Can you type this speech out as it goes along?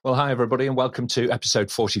Well, hi, everybody, and welcome to episode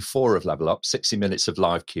 44 of Level Up, 60 minutes of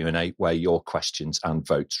live Q&A, where your questions and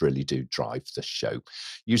votes really do drive the show.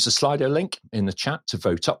 Use the Slido link in the chat to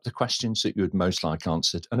vote up the questions that you would most like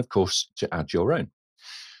answered, and of course, to add your own.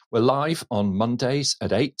 We're live on Mondays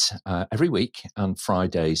at 8 every week and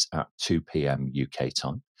Fridays at 2 p.m. UK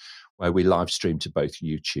time, where we live stream to both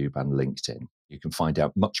YouTube and LinkedIn. You can find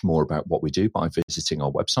out much more about what we do by visiting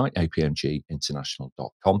our website,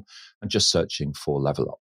 apmginternational.com, and just searching for Level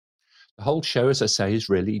Up. The whole show, as I say, is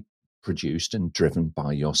really produced and driven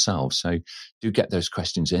by yourselves. So do get those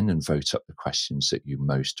questions in and vote up the questions that you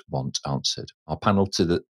most want answered. Our panel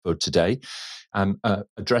for today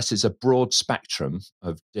addresses a broad spectrum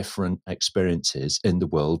of different experiences in the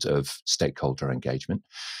world of stakeholder engagement.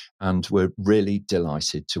 And we're really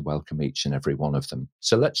delighted to welcome each and every one of them.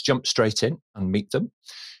 So let's jump straight in and meet them.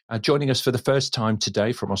 Joining us for the first time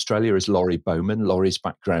today from Australia is Laurie Bowman. Laurie's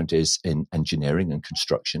background is in engineering and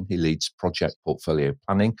construction. He leads project portfolio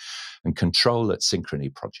planning and control at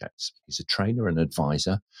Synchrony Projects. He's a trainer and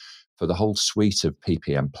advisor for the whole suite of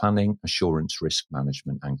PPM planning, assurance, risk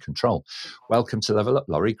management and control. Welcome to Level Up,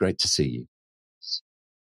 Laurie. Great to see you.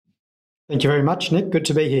 Thank you very much, Nick. Good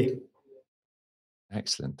to be here.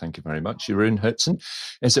 Excellent. Thank you very much. Jeroen Geurtsen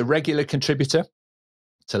is a regular contributor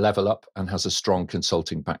to Level Up and has a strong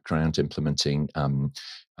consulting background implementing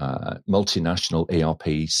multinational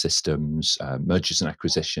ERP systems, mergers and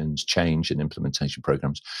acquisitions, change and implementation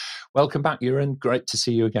programs. Welcome back, Jeroen. Great to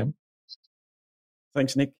see you again.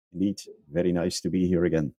 Thanks, Nick. Indeed, very nice to be here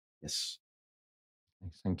again. Yes.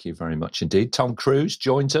 Thank you very much indeed. Tom Kruse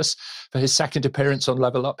joins us for his second appearance on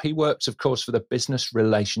Level Up. He works, of course, for the Business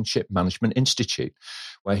Relationship Management Institute,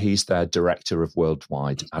 where he's their Director of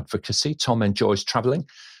Worldwide Advocacy. Tom enjoys traveling,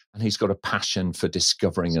 and he's got a passion for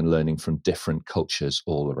discovering and learning from different cultures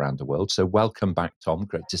all around the world. So welcome back, Tom.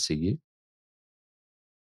 Great to see you.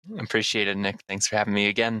 Appreciate it, Nick. Thanks for having me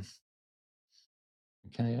again.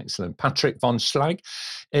 Okay, excellent. Patrick von Schlag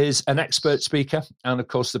is an expert speaker and, of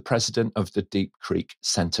course, the president of the Deep Creek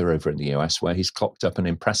Center over in the US, where he's clocked up an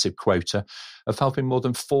impressive quota of helping more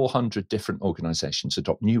than 400 different organizations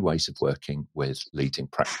adopt new ways of working with leading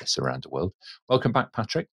practice around the world. Welcome back,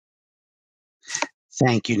 Patrick.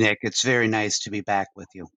 Thank you, Nick. It's very nice to be back with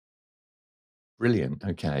you. Brilliant.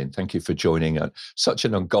 Okay. And thank you for joining at such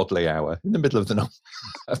an ungodly hour in the middle of the night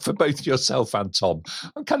for both yourself and Tom.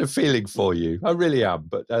 I'm kind of feeling for you. I really am.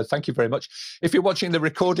 But thank you very much. If you're watching the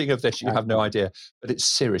recording of this, you have no idea, but it's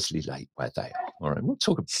seriously late where they are. All right. We'll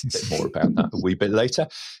talk a bit more about that a wee bit later.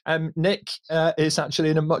 Nick is actually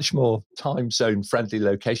in a much more time zone friendly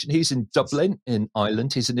location. He's in Dublin in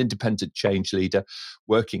Ireland. He's an independent change leader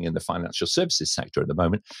working in the financial services sector at the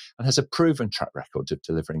moment and has a proven track record of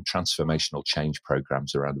delivering transformational change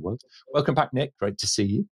programs around the world. Welcome back, Nick. Great to see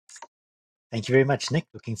you. Thank you very much, Nick.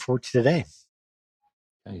 Looking forward to today.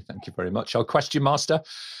 Okay, thank you very much. Our question master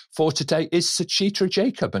for today is Suchitra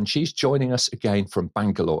Jacob, and she's joining us again from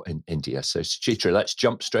Bangalore in India. So, Suchitra, let's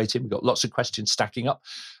jump straight in. We've got lots of questions stacking up,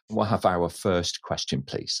 and we'll have our first question,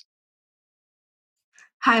 please.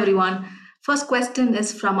 Hi, everyone. First question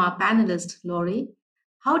is from our panelist, Laurie.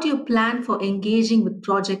 How do you plan for engaging with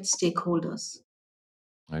project stakeholders?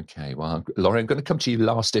 Okay, well, Laurie, I'm going to come to you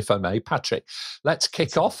last, if I may. Patrick, let's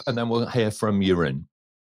kick off, and then we'll hear from Jeroen.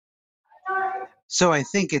 So I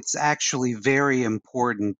think it's actually very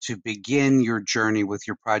important to begin your journey with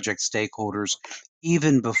your project stakeholders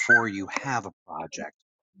even before you have a project.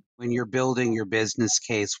 When you're building your business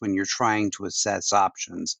case, when you're trying to assess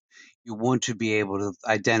options, you want to be able to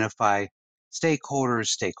identify stakeholders,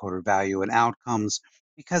 stakeholder value, and outcomes,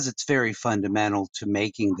 because it's very fundamental to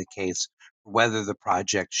making the case for whether the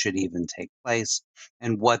project should even take place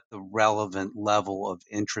and what the relevant level of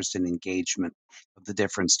interest and engagement of the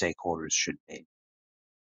different stakeholders should be.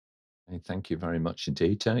 Thank you very much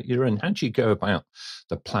indeed. Jeroen, how do you go about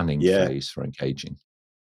the planning phase for engaging?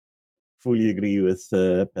 Fully agree with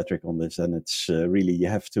Patrick on this, and it's really, you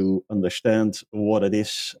have to understand what it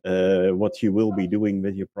is, what you will be doing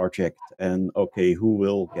with your project, and who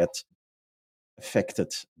will get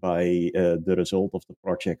affected by the result of the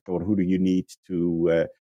project, or who do you need to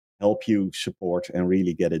help you support and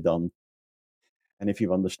really get it done. And if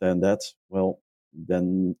you understand that, well,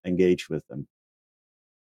 then engage with them.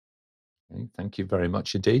 Okay, thank you very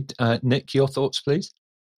much indeed. Nick, your thoughts, please?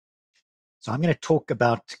 So I'm going to talk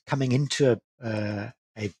about coming into a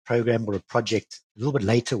program or a project a little bit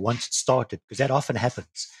later once it's started, because that often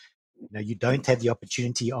happens. You don't have the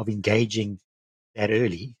opportunity of engaging that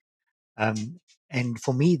early. And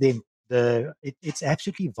for me, then it's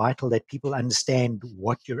absolutely vital that people understand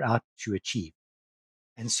what you're out to achieve.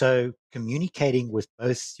 And so communicating with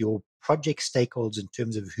both your project stakeholders in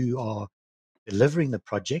terms of who are delivering the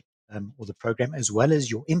project or the program, as well as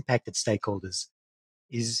your impacted stakeholders,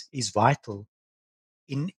 is vital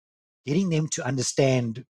in getting them to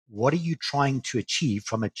understand what are you trying to achieve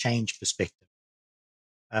from a change perspective.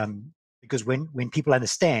 Because when people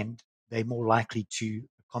understand, they're more likely to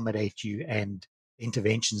accommodate you and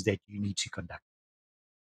interventions that you need to conduct.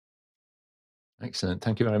 Excellent.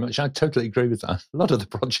 Thank you very much. I totally agree with that. A lot of the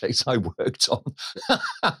projects I worked on,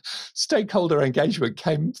 stakeholder engagement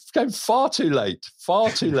came far too late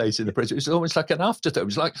in the project. It was almost like an afterthought. It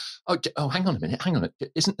was like, oh, hang on a minute.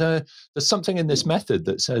 Isn't there's something in this method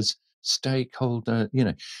that says stakeholder,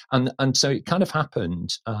 and so it kind of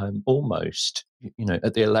happened almost,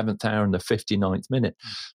 at the 11th hour and the 59th minute.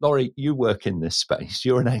 Laurie, you work in this space.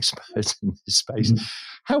 You're an expert in this space. Mm-hmm.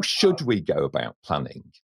 How should we go about planning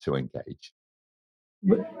to engage?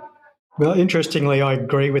 Well, interestingly, I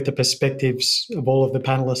agree with the perspectives of all of the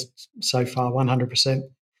panelists so far, 100%.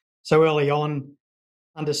 So early on,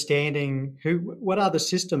 understanding what are the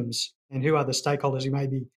systems and who are the stakeholders who may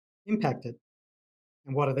be impacted,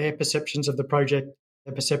 and what are their perceptions of the project,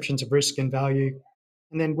 their perceptions of risk and value,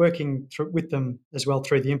 and then working with them as well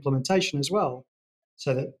through the implementation as well,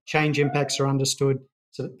 so that change impacts are understood,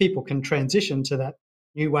 so that people can transition to that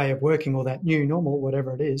new way of working or that new normal,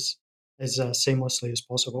 whatever it is, as seamlessly as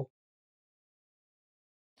possible.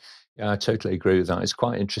 Yeah, I totally agree with that. It's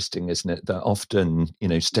quite interesting, isn't it, that often,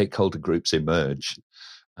 stakeholder groups emerge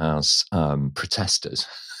as protesters.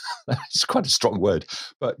 It's quite a strong word,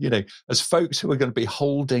 but, as folks who are going to be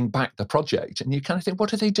holding back the project, and you kind of think,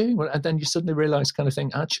 what are they doing? And then you suddenly realize do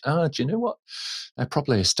you know what? They're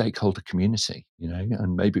probably a stakeholder community,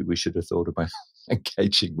 and maybe we should have thought about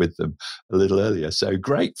engaging with them a little earlier. So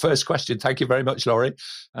great first question. Thank you very much, Laurie.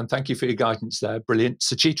 And thank you for your guidance there. Brilliant.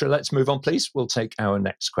 Suchitra, let's move on, please. We'll take our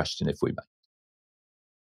next question, if we may.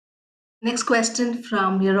 Next question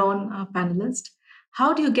from Jeroen, our panelist.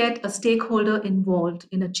 How do you get a stakeholder involved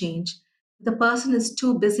in a change? The person is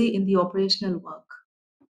too busy in the operational work.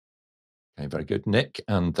 Okay, very good. Nick,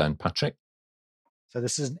 and then Patrick. So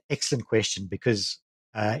this is an excellent question because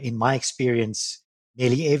in my experience,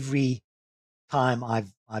 nearly every time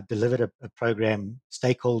I've delivered a program,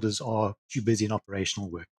 stakeholders are too busy in operational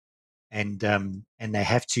work, and they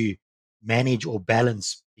have to manage or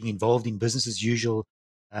balance being involved in business as usual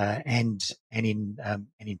and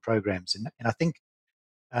in programs. And I think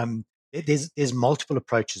there's multiple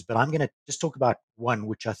approaches, but I'm going to just talk about one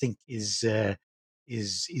which I think is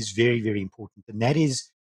very, very important, and that is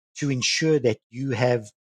to ensure that you have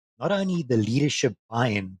not only the leadership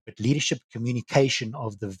buy-in, but leadership communication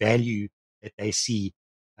of the value that they see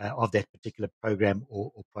of that particular program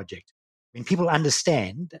or project. When people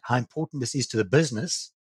understand how important this is to the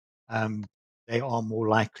business, they are more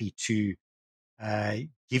likely to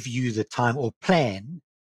give you the time or plan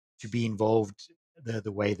to be involved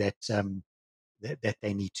the way that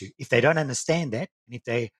they need to. If they don't understand that, and if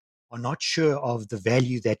they are not sure of the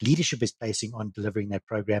value that leadership is placing on delivering that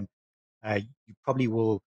program, you probably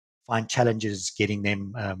will find challenges getting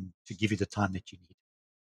them to give you the time that you need.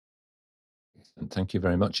 Thank you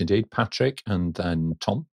very much indeed. Patrick, and then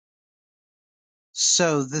Tom.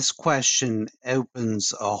 So this question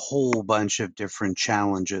opens a whole bunch of different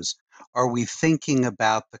challenges. Are we thinking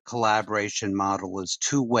about the collaboration model as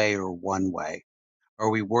two-way or one-way? Are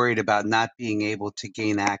we worried about not being able to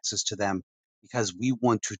gain access to them because we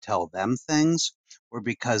want to tell them things, or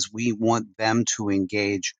because we want them to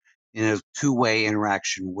engage in a two-way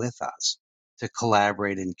interaction with us to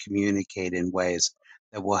collaborate and communicate in ways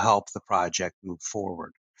that will help the project move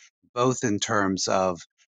forward, both in terms of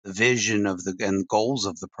the vision of and goals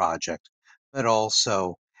of the project, but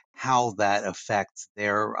also how that affects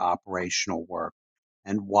their operational work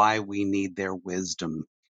and why we need their wisdom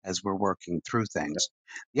as we're working through things.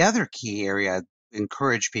 The other key area I'd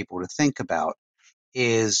encourage people to think about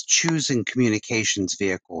is choosing communications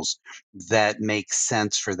vehicles that make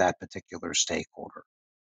sense for that particular stakeholder,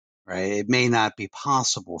 right? It may not be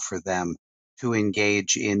possible for them to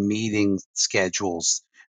engage in meeting schedules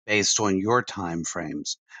based on your time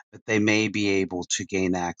frames, but they may be able to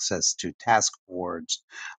gain access to task boards,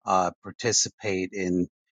 participate in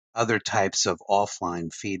other types of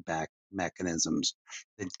offline feedback mechanisms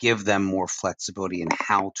that give them more flexibility in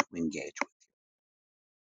how to engage with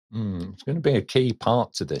you. It's going to be a key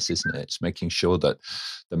part to this, isn't it? It's making sure that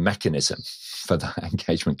the mechanism for that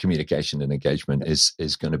engagement, communication and engagement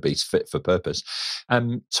is going to be fit for purpose.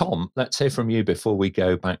 Tom, let's hear from you before we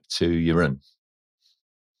go back to Jeroen.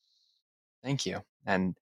 Thank you.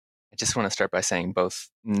 And I just want to start by saying both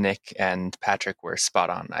Nick and Patrick were spot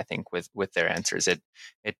on, I think, with their answers. It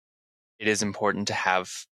is important to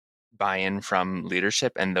have buy-in from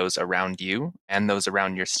leadership and those around you and those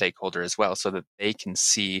around your stakeholder as well, so that they can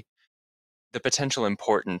see the potential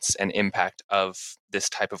importance and impact of this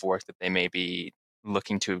type of work that they may be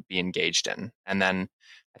looking to be engaged in. And then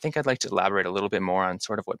I think I'd like to elaborate a little bit more on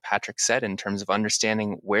sort of what Patrick said in terms of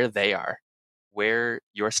understanding where they are, where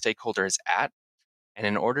your stakeholder is at. And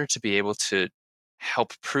in order to be able to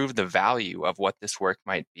help prove the value of what this work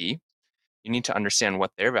might be, you need to understand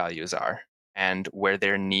what their values are and where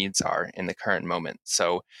their needs are in the current moment.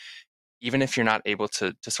 So even if you're not able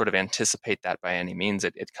to sort of anticipate that by any means,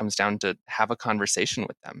 it comes down to have a conversation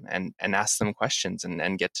with them and ask them questions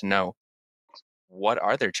and get to know what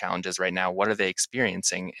are their challenges right now, what are they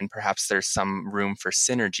experiencing, and perhaps there's some room for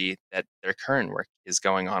synergy that their current work is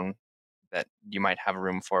going on that you might have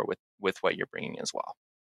room for with what you're bringing as well.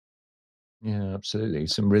 Yeah, absolutely.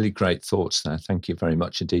 Some really great thoughts there. Thank you very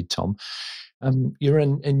much indeed, Tom.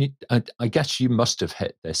 I guess you must have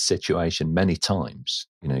hit this situation many times,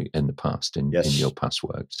 in the past, in your past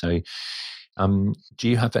work. So, do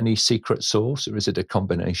you have any secret sauce, or is it a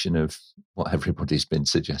combination of what everybody's been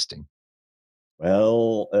suggesting?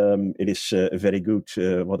 Well, it is very good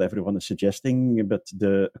what everyone is suggesting, but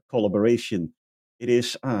the collaboration, it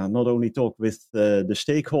is not only talk with the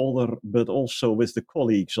stakeholder, but also with the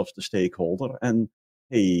colleagues of the stakeholder. And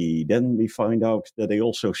hey, then we find out that they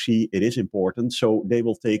also see it is important. So they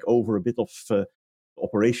will take over a bit of the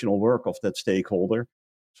operational work of that stakeholder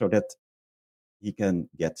so that he can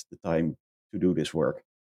get the time to do this work.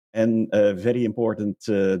 And very important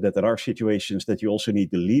that there are situations that you also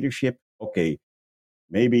need the leadership. Okay,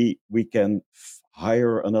 maybe we can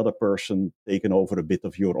hire another person taking over a bit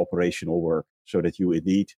of your operational work so that you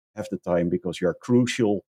indeed have the time, because you're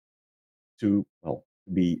crucial to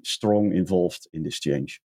be strong involved in this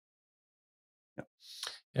change. Yeah,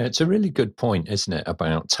 it's a really good point, isn't it,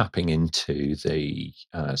 about tapping into the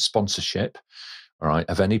sponsorship, all right,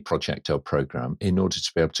 of any project or program in order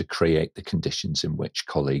to be able to create the conditions in which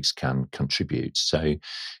colleagues can contribute. So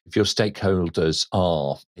if your stakeholders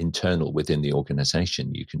are internal within the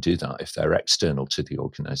organization, you can do that. If they're external to the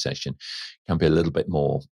organization, it can be a little bit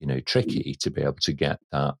more, tricky to be able to get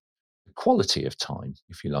that quality of time,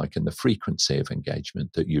 if you like, and the frequency of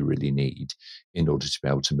engagement that you really need in order to be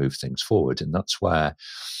able to move things forward. And that's where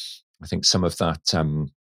I think some of that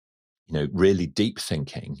really deep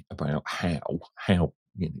thinking about how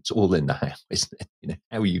it's all in the how, isn't it?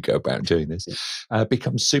 How you go about doing this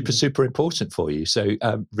becomes super important for you. So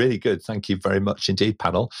really good. Thank you very much indeed,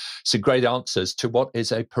 panel. Some great answers to what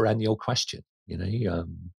is a perennial question.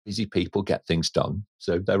 Busy people get things done,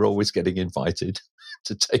 so they're always getting invited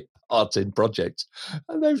to take part in projects,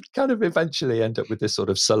 and they kind of eventually end up with this sort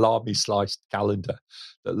of salami sliced calendar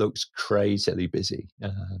that looks crazily busy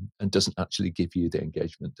and doesn't actually give you the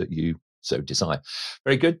engagement that you so desire.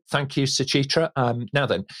 Very good. Thank you, Suchitra. Now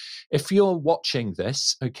then, if you're watching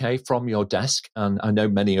this, from your desk, and I know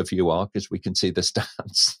many of you are because we can see the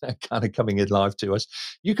stats kind of coming in live to us,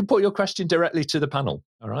 you can put your question directly to the panel.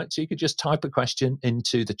 All right. So you could just type a question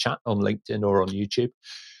into the chat on LinkedIn or on YouTube.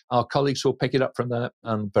 Our colleagues will pick it up from there,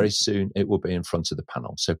 and very soon it will be in front of the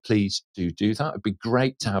panel. So please do that. It'd be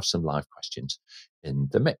great to have some live questions in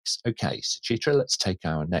the mix. Okay, Suchitra, let's take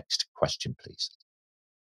our next question, please.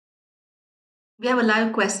 We have a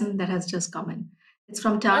live question that has just come in. It's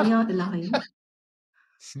from Tanya Ilahi.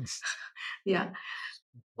 Yeah.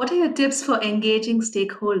 What are your tips for engaging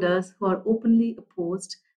stakeholders who are openly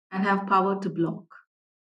opposed and have power to block?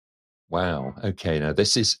 Wow. Okay. Now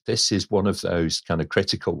this is one of those kind of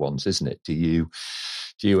critical ones, isn't it? Do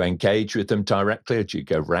you engage with them directly, or do you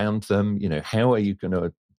go round them? How are you going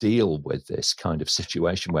to deal with this kind of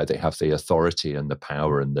situation where they have the authority and the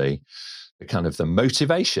power and the kind of the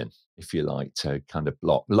motivation, if you like, to kind of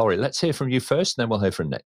block? Laurie, let's hear from you first, and then we'll hear from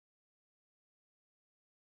Nick.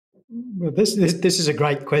 Well, this is a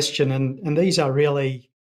great question, and these are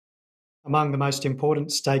really among the most important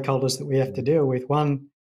stakeholders that we have to deal with. One,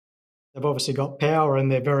 they've obviously got power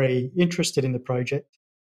and they're very interested in the project,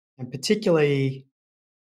 and particularly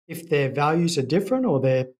if their values are different, or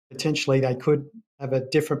they could have a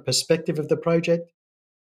different perspective of the project.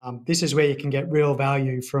 This is where you can get real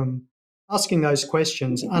value from asking those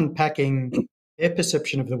questions, unpacking their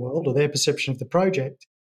perception of the world or their perception of the project,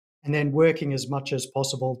 and then working as much as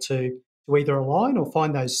possible to either align or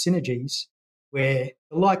find those synergies where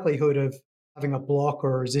the likelihood of having a block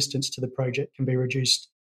or a resistance to the project can be reduced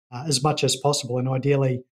as much as possible, and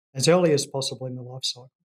ideally as early as possible in the life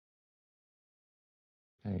cycle.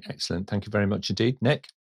 Okay, excellent. Thank you very much indeed. Nick?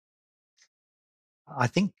 I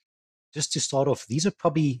think just to start off, these are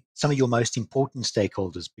probably some of your most important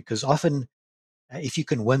stakeholders, because often if you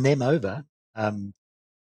can win them over,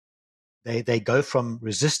 they go from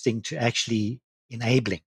resisting to actually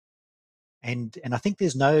enabling. And I think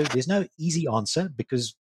there's no easy answer,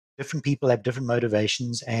 because different people have different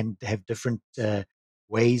motivations and have different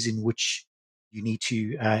ways in which you need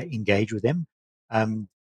to engage with them.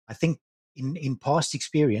 I think in past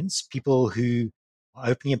experience, people who are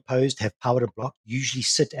openly opposed, have power to block, usually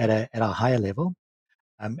sit at a higher level,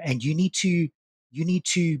 and you need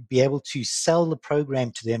to be able to sell the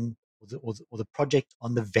program to them, or the project,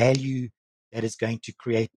 on the value that it's going to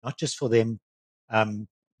create, not just for them,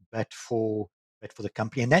 but for the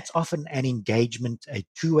company. And that's often an engagement, a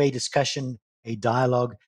two-way discussion, a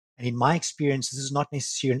dialogue. And in my experience, this is not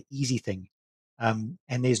necessarily an easy thing. And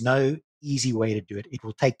there's no easy way to do it. It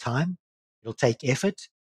will take time, it'll take effort,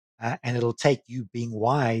 and it'll take you being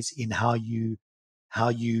wise in how you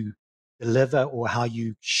deliver, or how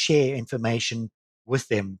you share information with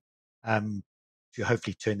them, to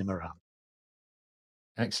hopefully turn them around.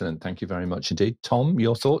 Excellent. Thank you very much indeed. Tom,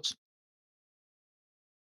 your thoughts?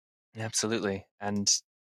 Absolutely. And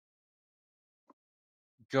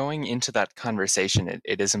going into that conversation,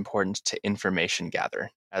 it is important to information gather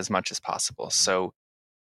as much as possible. So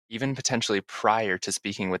even potentially prior to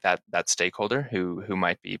speaking with that stakeholder who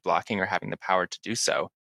might be blocking or having the power to do so,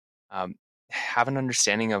 have an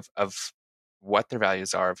understanding of what their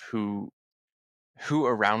values are, of who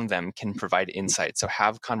around them can provide insight. So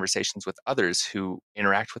have conversations with others who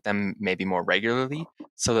interact with them maybe more regularly,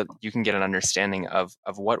 so that you can get an understanding of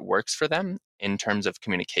what works for them in terms of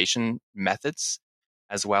communication methods,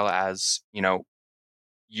 as well as,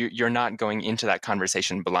 you're not going into that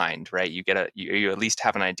conversation blind, right? You at least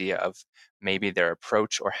have an idea of maybe their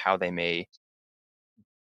approach, or how they may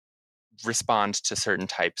respond to certain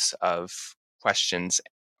types of questions,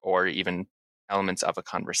 or even elements of a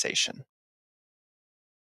conversation.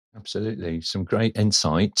 Absolutely. Some great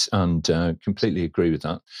insight, and completely agree with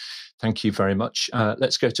that. Thank you very much.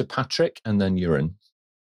 Let's go to Patrick and then Jeroen.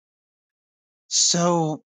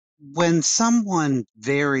 So when someone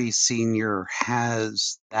very senior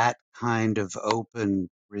has that kind of open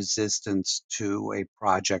resistance to a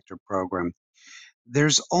project or program,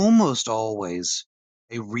 there's almost always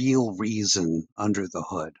a real reason under the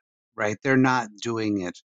hood, right? They're not doing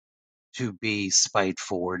it to be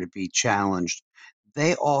spiteful or to be challenged.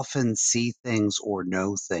 They often see things or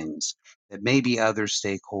know things that maybe other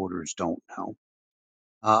stakeholders don't know.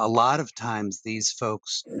 A lot of times, these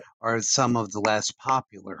folks are some of the less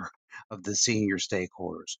popular of the senior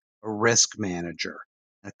stakeholders: a risk manager,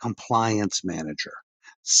 a compliance manager,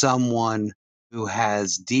 someone who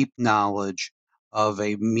has deep knowledge of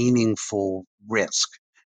a meaningful risk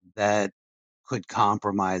that could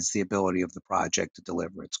compromise the ability of the project to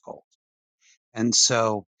deliver its goals. And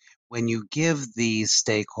so when you give these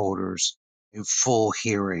stakeholders a full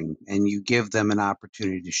hearing and you give them an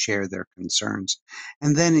opportunity to share their concerns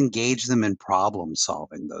and then engage them in problem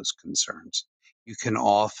solving those concerns, you can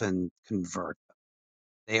often convert them.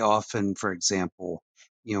 They often, for example,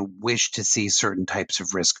 wish to see certain types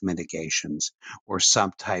of risk mitigations or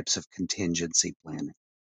some types of contingency planning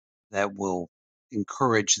that will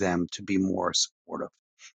encourage them to be more supportive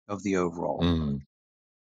of the overall approach.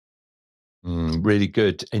 Really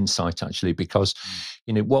good insight, actually, because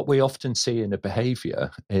what we often see in a behavior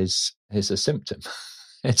is a symptom.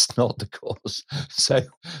 It's not the cause. So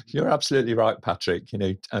you're absolutely right, Patrick.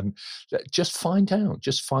 Just find out.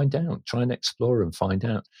 Try and explore and find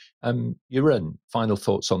out. Jeroen, final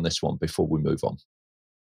thoughts on this one before we move on?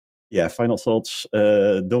 Yeah, final thoughts.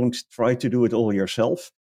 Don't try to do it all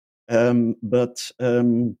yourself, but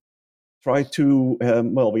try to,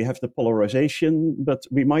 we have the polarization, but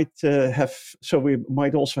we might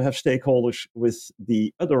also have stakeholders with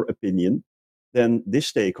the other opinion than this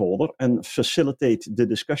stakeholder, and facilitate the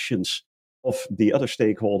discussions of the other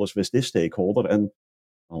stakeholders with this stakeholder, and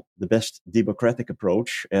the best democratic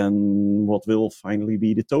approach, and what will finally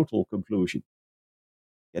be the total conclusion.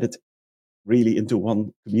 Get it really into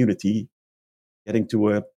one community, getting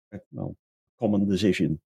to a common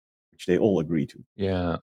decision, which they all agree to.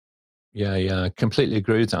 Yeah, completely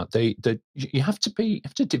agree with that. You have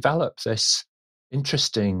to develop this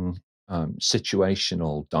interesting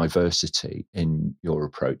situational diversity in your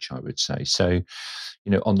approach, I would say. So,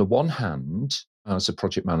 on the one hand, as a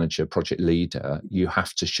project manager, project leader, you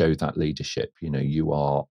have to show that leadership. You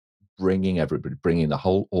are bringing everybody, bringing the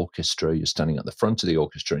whole orchestra. You're standing at the front of the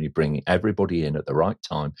orchestra, and you're bringing everybody in at the right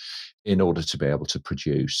time in order to be able to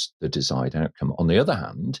produce the desired outcome. On the other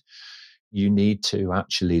hand, you need to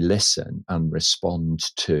actually listen and respond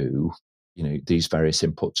to, these various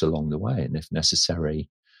inputs along the way. And if necessary,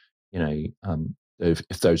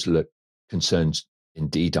 if those concerns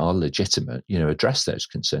indeed are legitimate, address those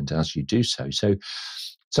concerns as you do so. So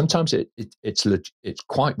sometimes it's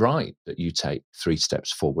quite right that you take 3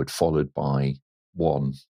 steps forward, followed by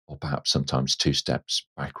 1 or perhaps sometimes 2 steps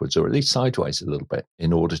backwards, or at least sideways a little bit,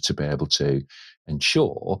 in order to be able to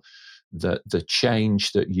ensure that the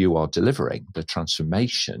change that you are delivering, the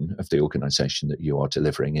transformation of the organization that you are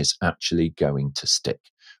delivering, is actually going to stick.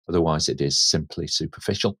 Otherwise, it is simply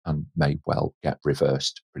superficial and may well get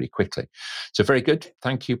reversed pretty quickly. So very good.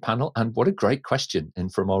 Thank you, panel. And what a great question in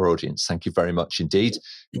from our audience. Thank you very much indeed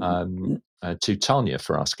to Tanya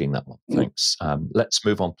for asking that one. Thanks. Let's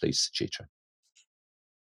move on, please, Suchitra.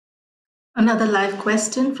 Another live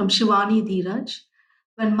question from Shivani Dheeraj.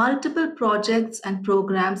 When multiple projects and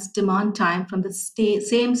programs demand time from the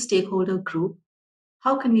same stakeholder group,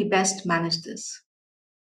 how can we best manage this?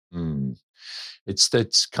 It's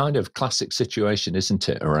that kind of classic situation, isn't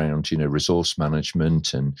it, around resource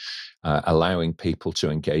management and allowing people to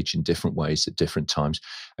engage in different ways at different times.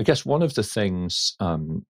 I guess one of the things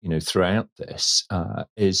throughout this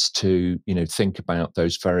is to think about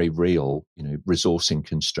those very real resourcing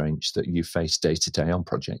constraints that you face day to day on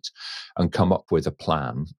projects, and come up with a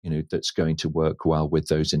plan that's going to work well with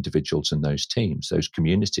those individuals and those teams, those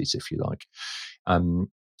communities, if you like.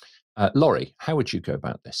 Laurie, how would you go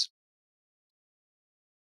about this?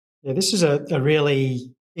 Yeah, this is a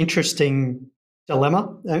really interesting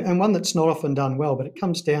dilemma, and one that's not often done well, but it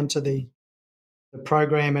comes down to the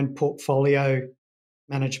program and portfolio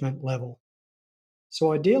management level.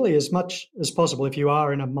 So ideally, as much as possible, if you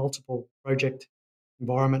are in a multiple project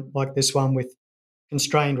environment like this one with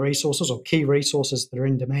constrained resources or key resources that are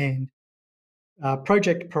in demand,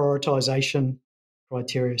 project prioritization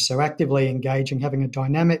criteria. So actively engaging, having a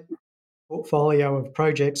dynamic portfolio of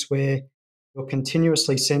projects where you're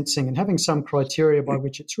continuously sensing and having some criteria by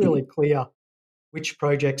which it's really clear which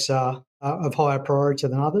projects are of higher priority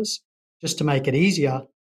than others, just to make it easier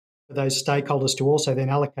for those stakeholders to also then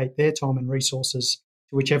allocate their time and resources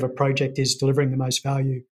to whichever project is delivering the most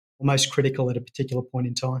value or most critical at a particular point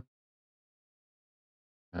in time.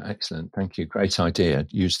 Excellent. Thank you. Great idea.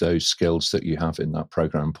 Use those skills that you have in that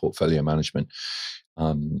program portfolio management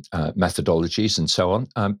methodologies and so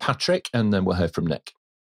on. Patrick, and then we'll hear from Nick.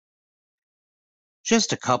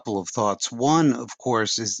 Just a couple of thoughts. One, of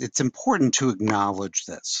course, is it's important to acknowledge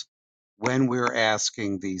this when we're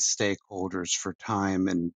asking these stakeholders for time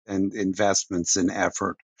and investments and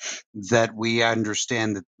effort, that we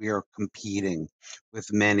understand that we are competing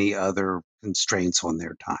with many other constraints on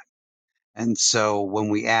their time. And so when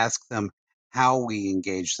we ask them how we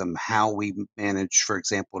engage them, how we manage, for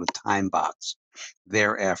example, to time box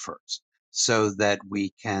their efforts so that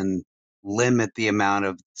we can limit the amount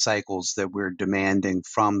of cycles that we're demanding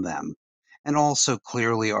from them, and also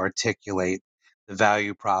clearly articulate the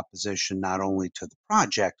value proposition not only to the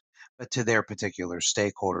project, but to their particular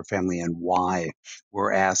stakeholder family and why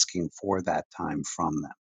we're asking for that time from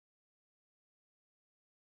them.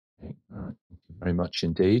 Thank you very much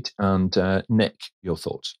indeed. And Nick, your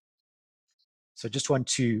thoughts? So just want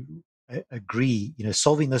to agree,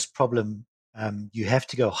 solving this problem, you have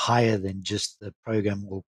to go higher than just the program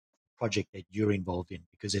or project that you're involved in,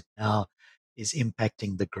 because it now is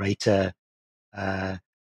impacting the greater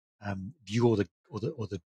view or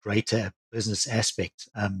the greater business aspect.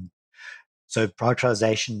 So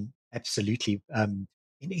prioritization, absolutely.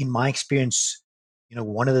 In my experience,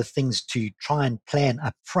 one of the things to try and plan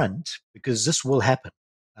up front, because this will happen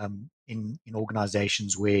in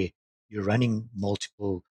organizations where you're running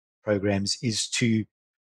multiple programs, is to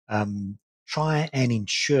try and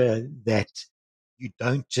ensure that you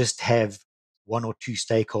don't just have 1 or 2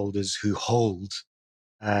 stakeholders who hold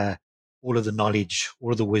all of the knowledge,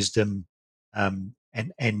 all of the wisdom, and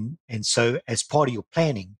so as part of your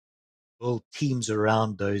planning, build teams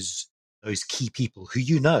around those key people who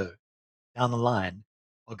down the line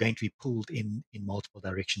are going to be pulled in multiple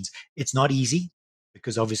directions. It's not easy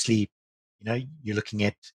because obviously, you're looking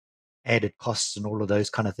at added costs and all of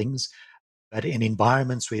those kind of things. But in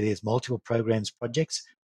environments where there's multiple programs, projects,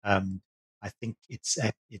 I think it's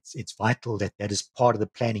vital that is part of the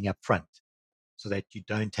planning up front, so that you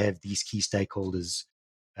don't have these key stakeholders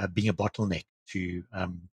being a bottleneck to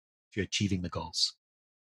achieving the goals.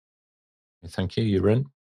 Thank you, Jeroen.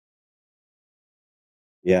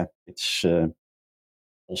 Yeah, it's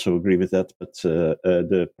also agree with that, but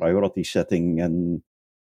the priority setting, and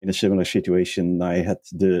in a similar situation, I had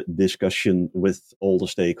the discussion with all the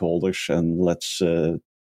stakeholders, and let's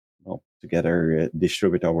together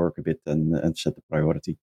distribute our work a bit and set the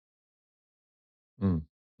priority. I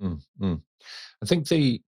think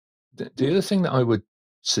the other thing that I would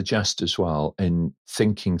suggest as well in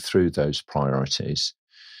thinking through those priorities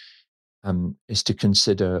is to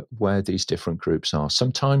consider where these different groups are.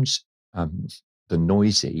 Sometimes the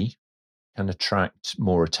noisy can attract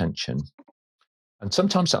more attention. And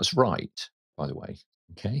sometimes that's right, by the way,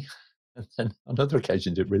 okay? And then on other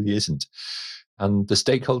occasions, it really isn't. And the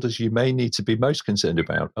stakeholders you may need to be most concerned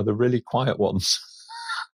about are the really quiet ones.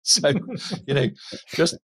 So,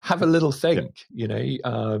 just have a little think, many,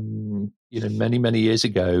 many years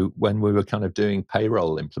ago when we were kind of doing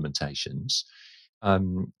payroll implementations,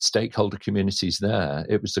 stakeholder communities there,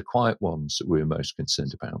 it was the quiet ones that we were most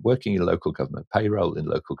concerned about. Working in local government, payroll in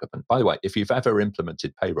local government. By the way, if you've ever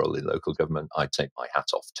implemented payroll in local government, I take my hat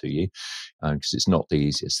off to you because it's not the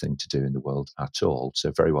easiest thing to do in the world at all.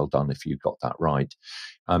 So very well done if you got that right.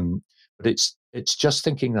 But it's just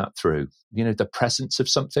thinking that through. The presence of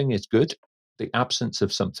something is good. The absence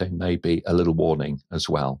of something may be a little warning as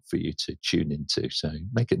well for you to tune into. So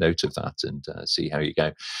make a note of that and see how you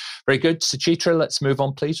go. Very good. Suchitra, let's move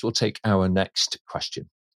on, please. We'll take our next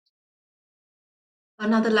question.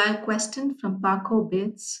 Another live question from Paco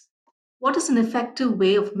Bates. What is an effective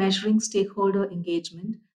way of measuring stakeholder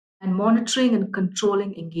engagement and monitoring and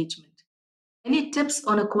controlling engagement? Any tips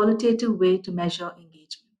on a qualitative way to measure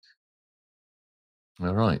engagement?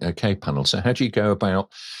 All right. Okay, panel. So how do you go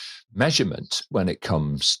about measurement when it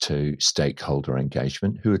comes to stakeholder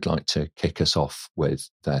engagement? Who would like to kick us off with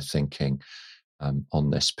their thinking on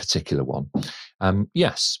this particular one?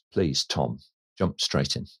 Yes, please, Tom, jump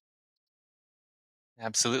straight in.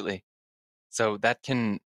 Absolutely. So that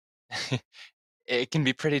it can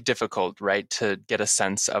be pretty difficult, right, to get a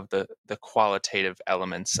sense of the qualitative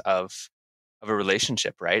elements of a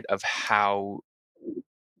relationship, right, of how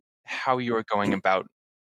you are going about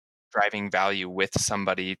driving value with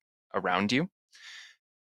somebody around you.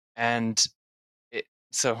 And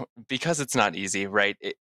so because it's not easy, right,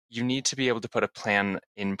 you need to be able to put a plan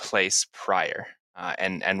in place prior.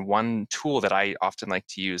 And one tool that I often like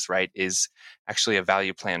to use, right, is actually a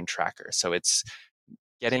value plan tracker. So it's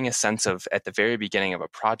getting a sense of, at the very beginning of a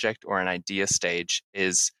project or an idea stage,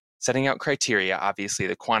 is setting out criteria, obviously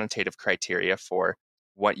the quantitative criteria for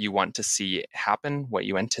what you want to see happen, what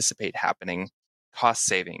you anticipate happening, cost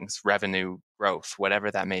savings, revenue growth,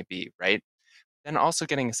 whatever that may be, right? Then also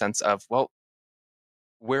getting a sense of, well,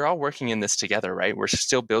 we're all working in this together, right? We're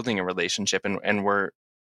still building a relationship and we're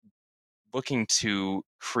looking to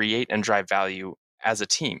create and drive value as a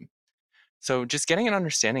team. So just getting an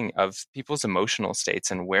understanding of people's emotional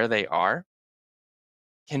states and where they are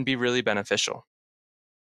can be really beneficial.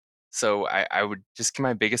 So I would just give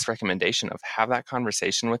my biggest recommendation of have that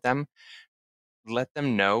conversation with them, let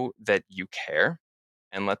them know that you care,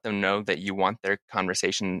 and let them know that you want their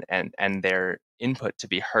conversation and their input to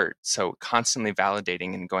be heard. So constantly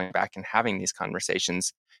validating and going back and having these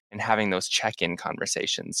conversations and having those check-in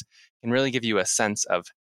conversations can really give you a sense of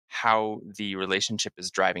how the relationship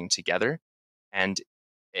is driving together. And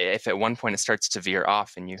if at one point it starts to veer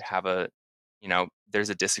off and you have there's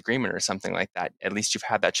a disagreement or something like that, at least you've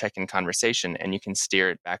had that check-in conversation and you can steer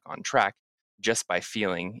it back on track just by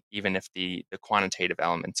feeling, even if the quantitative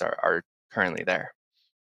elements are currently there.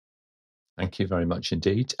 Thank you very much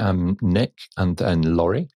indeed. Nick and then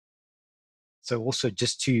Laurie. So also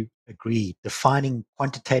just to agree, defining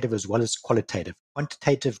quantitative as well as qualitative.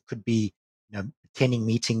 Quantitative could be attending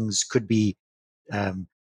meetings, could be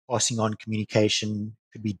passing on communication,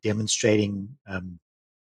 could be demonstrating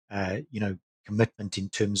commitment in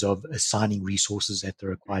terms of assigning resources at the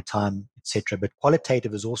required time, etc. But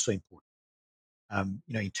qualitative is also important,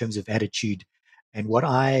 in terms of attitude. And what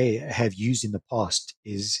I have used in the past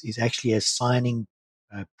is actually assigning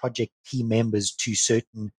project team members to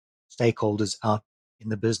certain stakeholders out in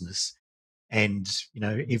the business. And,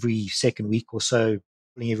 every second week or so,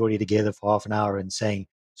 pulling everybody together for half an hour and saying,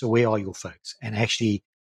 so where are your folks? And actually,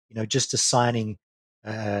 just assigning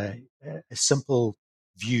a simple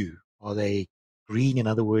view. Are they green? In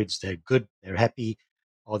other words, they're good, they're happy.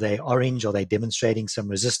 Are they orange? Are they demonstrating some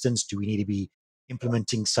resistance? Do we need to be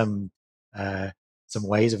implementing some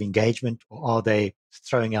ways of engagement, or are they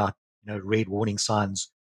throwing out red warning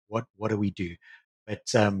signs? What do we do? But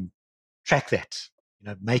track that,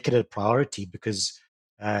 make it a priority, because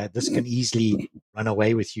this can easily run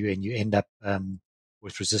away with you and you end up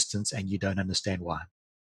with resistance and you don't understand why.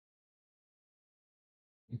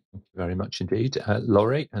 Thank you very much indeed.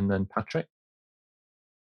 Laurie and then Patrick.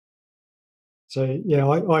 So, yeah,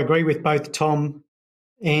 I agree with both Tom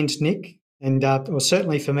and Nick. And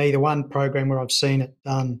certainly for me, the one program where I've seen it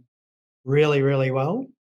done really, really well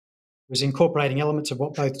was incorporating elements of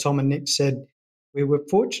what both Tom and Nick said. We were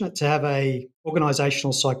fortunate to have a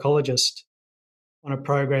organisational psychologist on a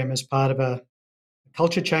program as part of a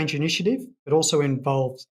culture change initiative. It also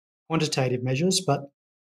involved quantitative measures, but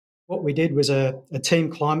what we did was a team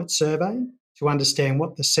climate survey to understand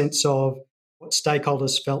what the sense of what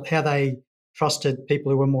stakeholders felt, how they trusted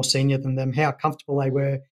people who were more senior than them, how comfortable they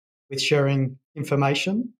were with sharing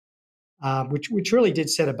information, which really did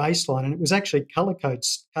set a baseline. And it was actually colour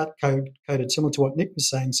coded, similar to what Nick was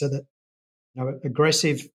saying, so that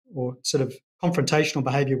aggressive or sort of confrontational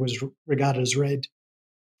behaviour was regarded as red.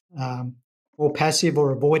 More passive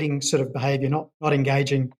or avoiding sort of behaviour, not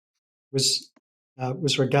engaging, was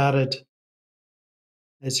regarded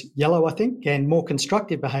as yellow, I think, and more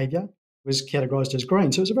constructive behaviour was categorised as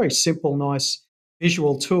green. So it was a very simple, nice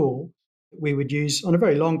visual tool that we would use on a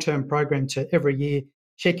very long-term program to every year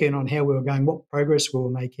check in on how we were going, what progress we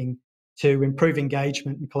were making to improve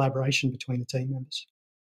engagement and collaboration between the team members.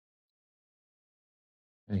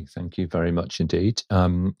 Okay, thank you very much indeed.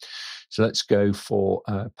 So let's go for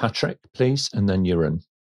Patrick, please, and then Jeroen.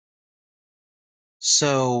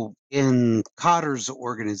 So in Kotter's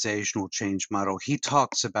organizational change model, he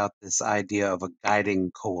talks about this idea of a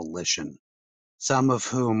guiding coalition, some of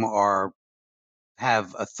whom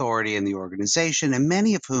have authority in the organization and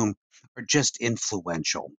many of whom are just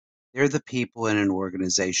influential. They're the people in an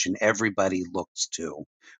organization everybody looks to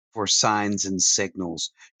for signs and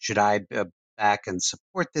signals. Should I back and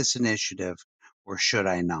support this initiative or should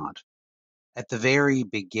I not? At the very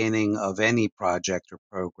beginning of any project or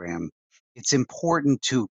program, it's important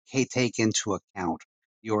to take into account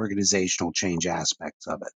the organizational change aspects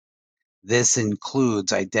of it. This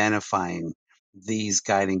includes identifying these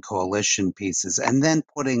guiding coalition pieces and then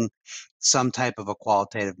putting some type of a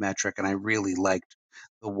qualitative metric. And I really liked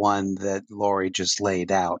the one that Laurie just laid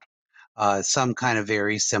out, some kind of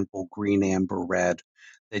very simple green, amber, red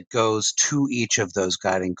that goes to each of those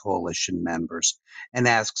guiding coalition members and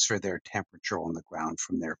asks for their temperature on the ground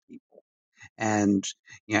from their people. And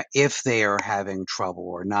if they are having trouble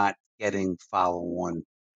or not getting follow-on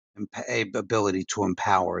ability to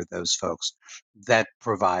empower those folks, that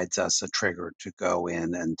provides us a trigger to go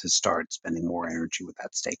in and to start spending more energy with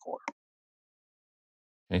that stakeholder.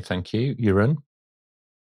 Okay, thank you. Jeroen?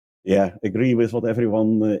 Yeah, agree with what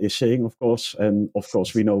everyone is saying, of course. And of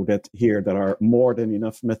course, we know that here there are more than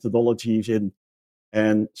enough methodologies in.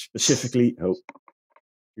 And specifically,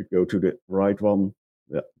 you go to the right one,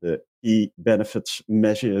 the key benefits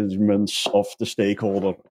measurements of the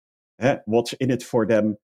stakeholder. What's in it for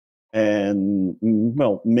them? And,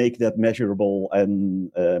 well, make that measurable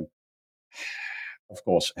and, of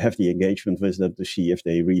course, have the engagement with them to see if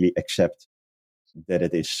they really accept that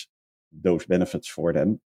it is those benefits for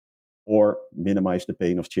them, or minimize the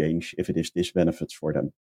pain of change if it is disbenefits for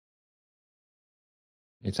them.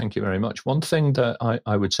 Okay, thank you very much. One thing that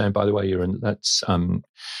I would say, and by the way, Jeroen, let's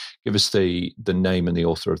give us the name and the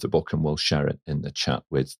author of the book and we'll share it in the chat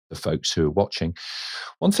with the folks who are watching.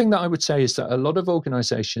 One thing that I would say is that a lot of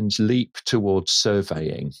organizations leap towards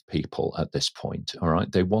surveying people at this point, all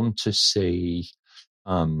right? They want to see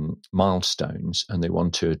milestones and they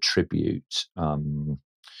want to attribute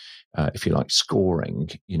if you like, scoring,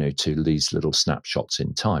 to these little snapshots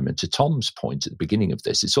in time. And to Tom's point at the beginning of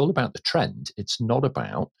this, it's all about the trend. It's not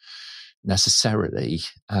about necessarily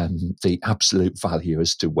the absolute value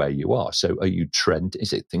as to where you are. So are you trend?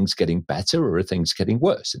 Is it things getting better or are things getting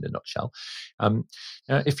worse in a nutshell?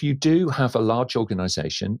 If you do have a large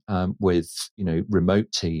organization with,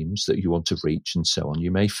 remote teams that you want to reach and so on,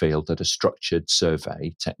 you may feel that a structured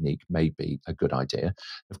survey technique may be a good idea.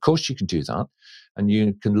 Of course, you can do that. And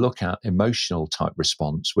you can look at emotional type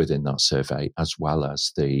response within that survey, as well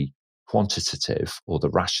as the quantitative or the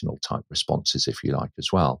rational type responses, if you like, as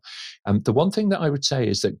well. The one thing that I would say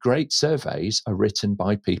is that great surveys are written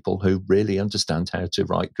by people who really understand how to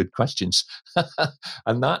write good questions.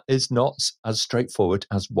 And that is not as straightforward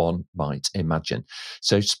as one might imagine.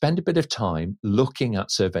 So spend a bit of time looking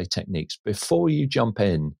at survey techniques before you jump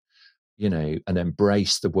in, and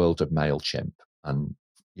embrace the world of MailChimp and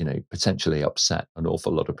potentially upset an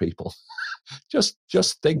awful lot of people.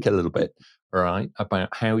 just think a little bit, right, about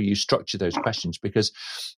how you structure those questions. Because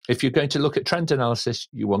if you're going to look at trend analysis,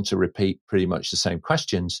 you want to repeat pretty much the same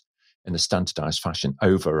questions in a standardized fashion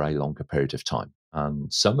over a longer period of time.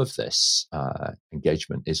 And some of this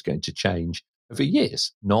engagement is going to change over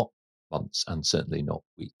years, not months, and certainly not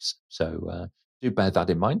weeks. So do bear that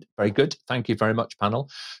in mind. Very good. Thank you very much, panel.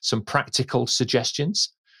 Some practical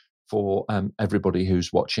suggestions for everybody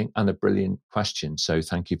who's watching, and a brilliant question. So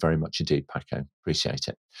thank you very much indeed, Paco. Appreciate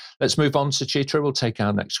it. Let's move on, Suchitra. We'll take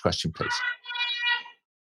our next question, please.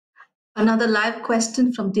 Another live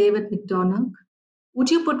question from David McDonough. Would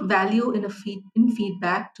you put value in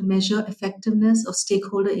feedback to measure effectiveness of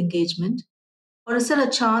stakeholder engagement? Or is there a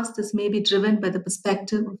chance this may be driven by the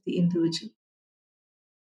perspective of the individual?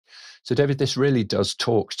 So, David, this really does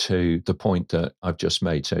talk to the point that I've just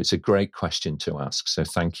made. So it's a great question to ask. So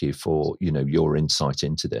thank you for, your insight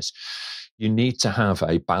into this. You need to have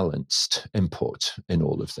a balanced input in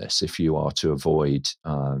all of this if you are to avoid,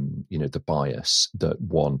 the bias that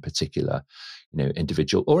one particular,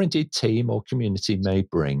 individual or indeed team or community may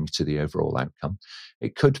bring to the overall outcome.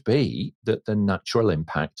 It could be that the natural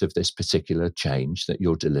impact of this particular change that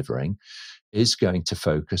you're delivering is going to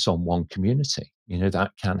focus on one community.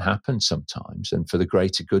 That can happen sometimes. And for the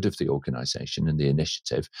greater good of the organization and the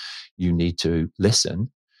initiative, you need to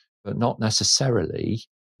listen, but not necessarily,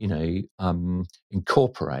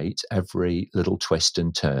 incorporate every little twist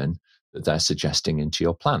and turn that they're suggesting into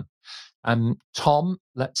your plan. Tom,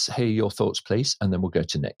 let's hear your thoughts, please, and then we'll go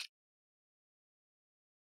to Nick.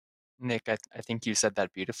 Nick, I think you said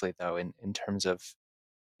that beautifully, though, in terms of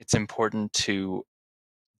it's important to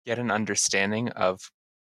get an understanding of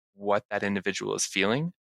what that individual is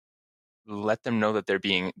feeling, let them know that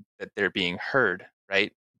they're being heard,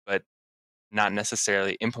 right? But not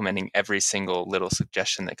necessarily implementing every single little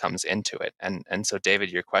suggestion that comes into it. And so,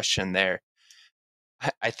 David, your question there,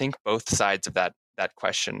 I think both sides of that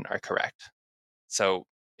question are correct. So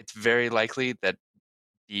it's very likely that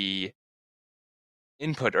the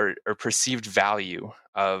input or perceived value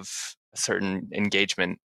of a certain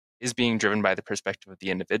engagement is being driven by the perspective of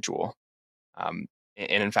the individual. And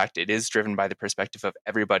in fact, it is driven by the perspective of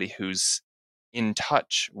everybody who's in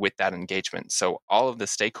touch with that engagement. So all of the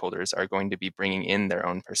stakeholders are going to be bringing in their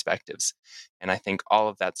own perspectives. And I think all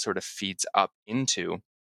of that sort of feeds up into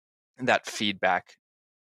that feedback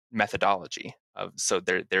methodology. So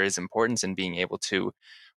there is importance in being able to,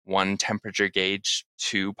 one, temperature gauge,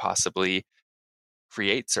 two, possibly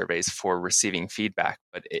create surveys for receiving feedback.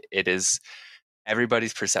 But it is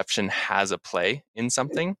everybody's perception has a play in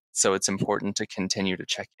something. So it's important to continue to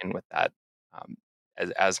check in with that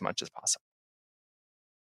as much as possible.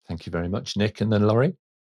 Thank you very much, Nick. And then Laurie?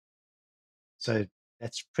 So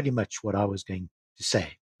that's pretty much what I was going to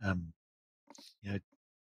say.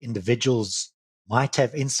 Individuals might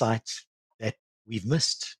have insights that we've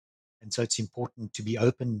missed. And so it's important to be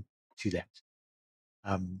open to that.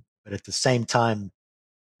 But at the same time,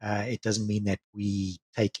 it doesn't mean that we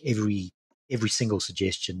take every single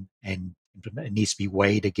suggestion and implement. It needs to be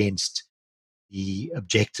weighed against the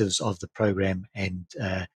objectives of the program and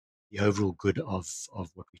the overall good of what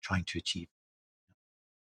we're trying to achieve.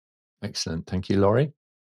 Excellent. Thank you, Laurie.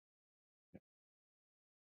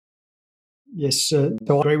 Yes, so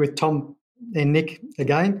I agree with Tom and Nick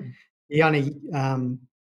again. The only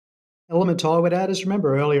element I would add is,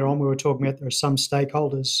 remember earlier on we were talking about there are some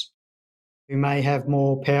stakeholders who may have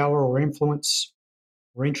more power or influence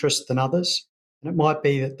or interest than others. And it might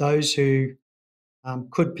be that those who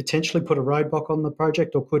could potentially put a roadblock on the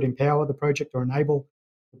project or could empower the project or enable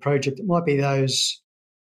the project, it might be those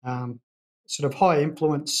sort of high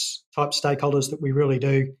influence type stakeholders that we really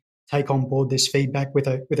do take on board this feedback with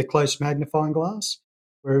a close magnifying glass,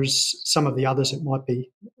 whereas some of the others it might be,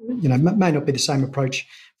 may not be the same approach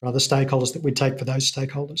for other stakeholders that we take for those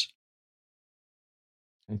stakeholders.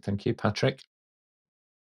 Okay, thank you, Patrick.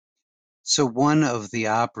 So one of the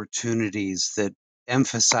opportunities that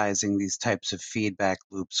emphasizing these types of feedback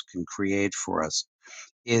loops can create for us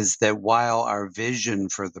is that while our vision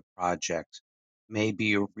for the project may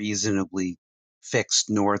be a reasonably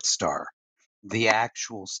fixed North Star, the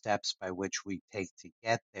actual steps by which we take to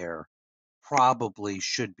get there probably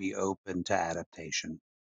should be open to adaptation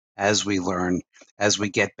as we learn, as we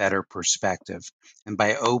get better perspective. And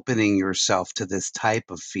by opening yourself to this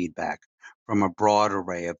type of feedback from a broad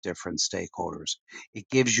array of different stakeholders, it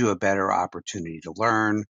gives you a better opportunity to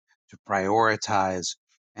learn, to prioritize,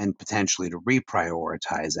 and potentially to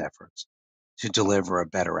reprioritize efforts to deliver a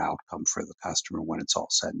better outcome for the customer when it's all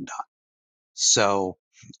said and done. So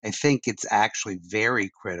I think it's actually very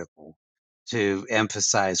critical to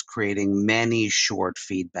emphasize creating many short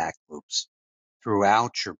feedback loops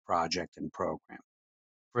throughout your project and program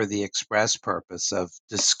for the express purpose of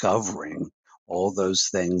discovering all those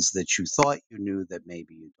things that you thought you knew that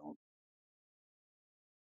maybe you don't.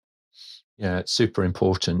 Yeah, it's super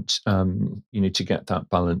important, to get that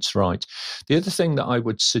balance right. The other thing that I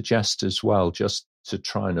would suggest as well, just to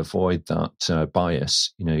try and avoid that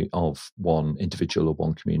bias, of one individual or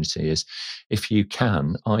one community is, if you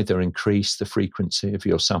can, either increase the frequency of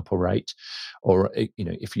your sample rate, or,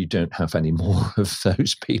 if you don't have any more of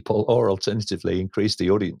those people, or alternatively increase the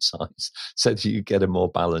audience size so that you get a more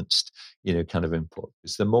balanced, kind of input.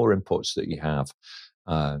 Because the more inputs that you have,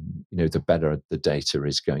 the better the data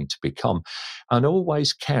is going to become. And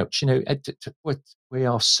always couch, we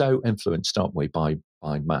are so influenced, aren't we, by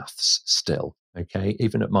maths still. Okay,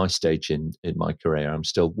 even at my stage in my career, I'm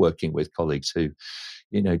still working with colleagues who,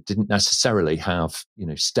 didn't necessarily have,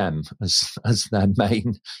 STEM as their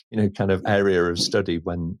main, kind of area of study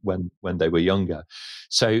when they were younger.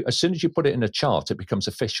 So as soon as you put it in a chart, it becomes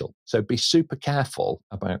official. So be super careful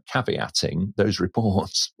about caveating those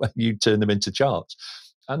reports when you turn them into charts.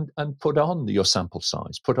 And put on your sample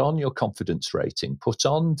size, put on your confidence rating, put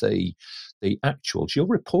on the actuals. You're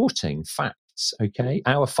reporting facts, okay?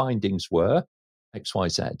 Our findings were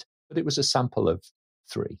XYZ, but it was a sample of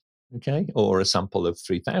 3, okay? Or a sample of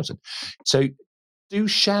 3,000. So do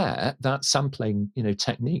share that sampling,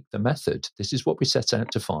 technique, the method. This is what we set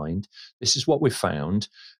out to find. This is what we found.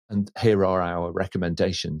 And here are our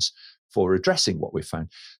recommendations for addressing what we found.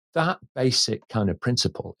 That basic kind of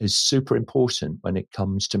principle is super important when it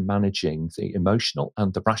comes to managing the emotional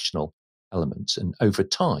and the rational elements. And over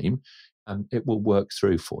time, it will work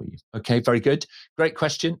through for you. Okay, very good. Great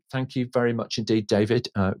question. Thank you very much indeed, David.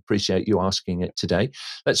 Appreciate you asking it today.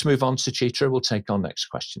 Let's move on. Suchitra will take our next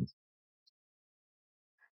question.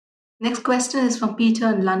 Next question is from Peter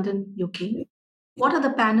in London, UK. What are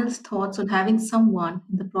the panel's thoughts on having someone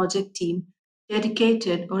in the project team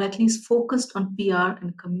dedicated or at least focused on PR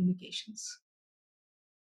and communications?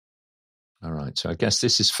 All right. So I guess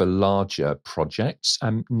this is for larger projects.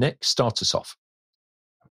 Nick, start us off.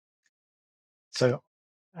 So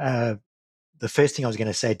the first thing I was going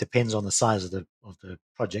to say depends on the size of the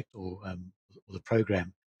project or the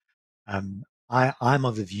program. I'm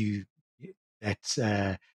of the view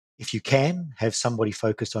that if you can have somebody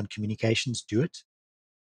focused on communications, do it.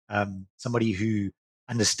 Somebody who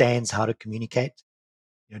understands how to communicate.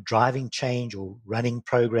 Driving change or running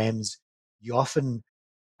programs, you often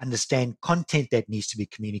understand content that needs to be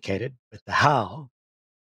communicated, but the how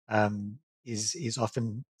is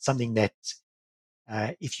often something that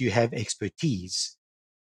if you have expertise,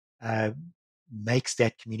 makes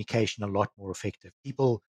that communication a lot more effective.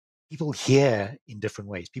 People hear in different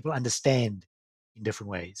ways. People understand in different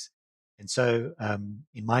ways. And so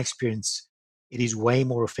in my experience, it is way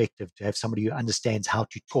more effective to have somebody who understands how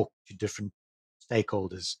to talk to different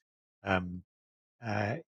stakeholders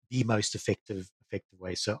the most effective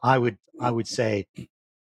way. So I would say,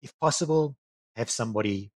 if possible, have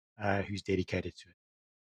somebody who's dedicated to it.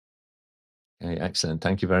 Okay, excellent.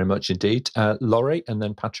 Thank you very much indeed. Laurie and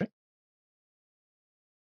then Patrick.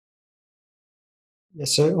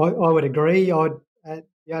 Yes, so I would agree.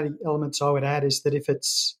 The only elements I would add is that if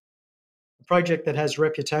it's a project that has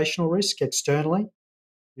reputational risk externally,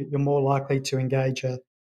 you're more likely to engage a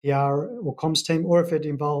PR or comms team, or if it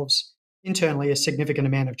involves internally a significant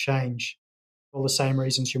amount of change, for all the same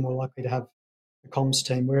reasons you're more likely to have a comms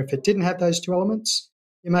team, where if it didn't have those two elements,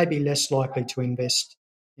 you may be less likely to invest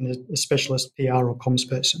in a specialist PR or comms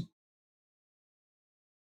person.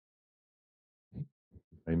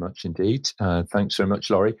 Very much indeed. Thanks very much,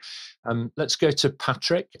 Laurie. Let's go to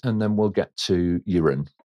Patrick and then we'll get to Jeroen.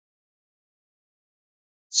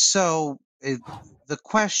 So the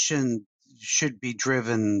question should be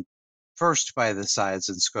driven first by the size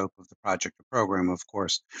and scope of the project or program, of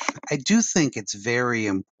course. I do think it's very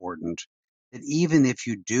important that even if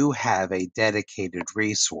you do have a dedicated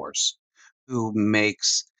resource who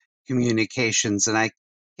makes communications, and I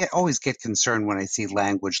always get concerned when I see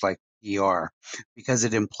language like PR, because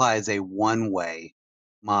it implies a one-way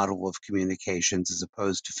model of communications as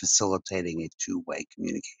opposed to facilitating a two-way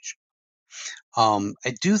communication.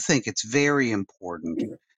 I do think it's very important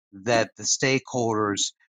that the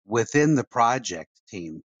stakeholders within the project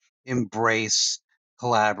team embrace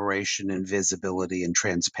collaboration and visibility and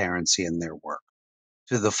transparency in their work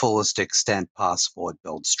to the fullest extent possible. It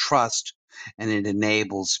builds trust and it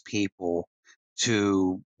enables people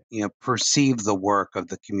to perceive the work of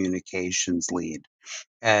the communications lead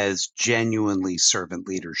as genuinely servant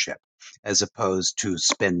leadership as opposed to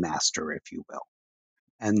spin master, if you will.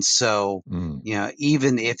 And so,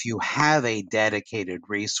 even if you have a dedicated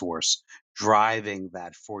resource driving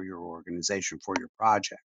that for your organization, for your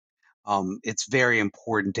project, it's very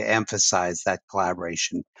important to emphasize that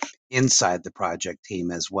collaboration inside the project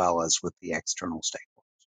team as well as with the external stakeholders.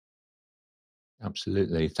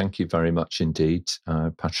 Absolutely. Thank you very much indeed,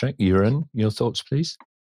 Patrick. Jeroen, your thoughts, please?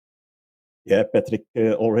 Yeah, Patrick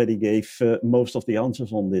already gave most of the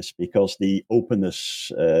answers on this, because the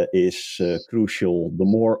openness is crucial. The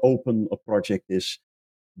more open a project is,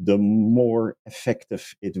 the more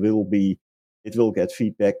effective it will be. It will get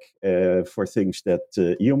feedback for things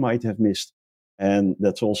that you might have missed. And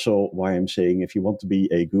that's also why I'm saying, if you want to be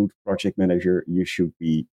a good project manager, you should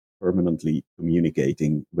be permanently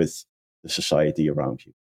communicating with the society around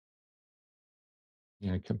you.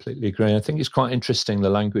 Yeah, I completely agree. I think it's quite interesting, the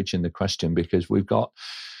language in the question, because we've got,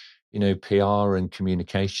 PR and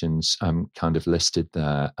communications kind of listed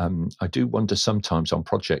there. I do wonder sometimes on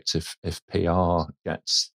projects if PR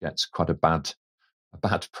gets quite a bad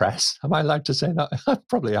press. Am I allowed to say that? I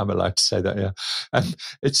probably am allowed to say that, yeah.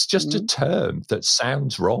 It's just a term that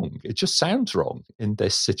sounds wrong. It just sounds wrong in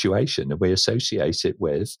this situation. And we associate it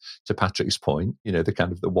with, to Patrick's point, the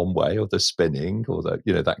kind of the one way or the spinning or the,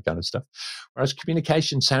 that kind of stuff. Whereas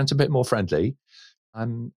communication sounds a bit more friendly.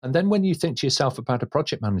 And then when you think to yourself about a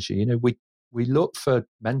project manager, we look for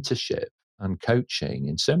mentorship and coaching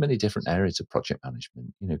in so many different areas of project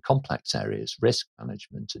management, complex areas, risk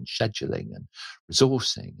management and scheduling and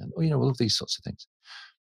resourcing and, all of these sorts of things.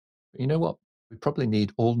 But you know what? We probably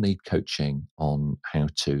all need coaching on how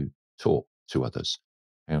to talk to others,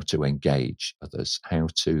 how to engage others, how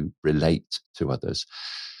to relate to others,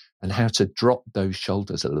 and how to drop those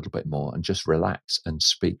shoulders a little bit more and just relax and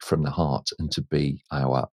speak from the heart and to be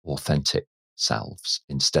our authentic selves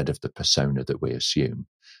instead of the persona that we assume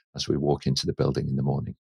as we walk into the building in the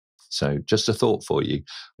morning. So just a thought for you.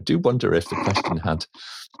 I do wonder if the question had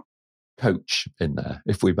coach in there,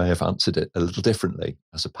 if we may have answered it a little differently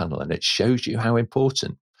as a panel. And it shows you how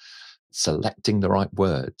important selecting the right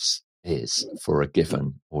words is for a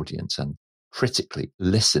given audience and critically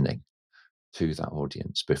listening to that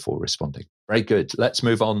audience before responding. Very good. Let's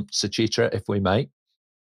move on, Suchitra, if we may.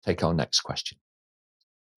 Take our next question.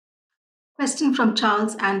 Question from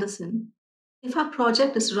Charles Anderson. If our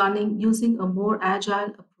project is running using a more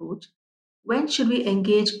agile approach, when should we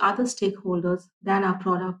engage other stakeholders than our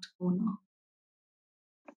product owner?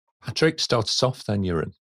 Patrick, start us off then,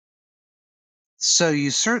 Jeroen. So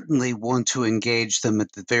you certainly want to engage them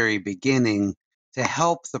at the very beginning to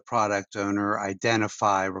help the product owner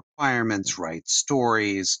identify requirements, write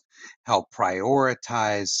stories, help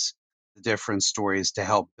prioritize the different stories to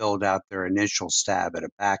help build out their initial stab at a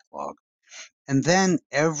backlog. And then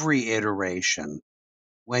every iteration,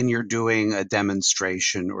 when you're doing a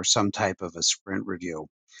demonstration or some type of a sprint review,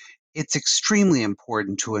 it's extremely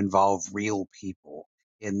important to involve real people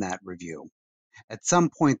in that review. At some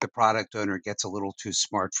point, the product owner gets a little too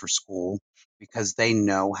smart for school because they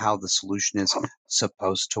know how the solution is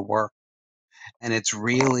supposed to work. And it's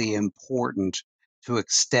really important to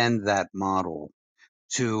extend that model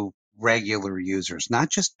to regular users, not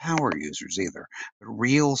just power users either, but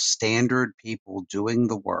real standard people doing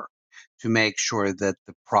the work to make sure that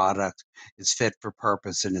the product is fit for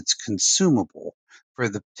purpose and it's consumable for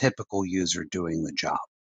the typical user doing the job.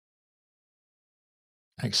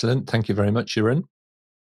 Excellent. Thank you very much, Jeroen.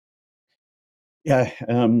 Yeah,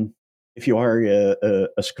 if you are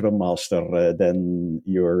a Scrum Master, then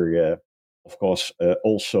you're, of course,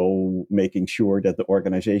 also making sure that the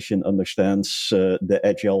organization understands the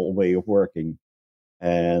agile way of working.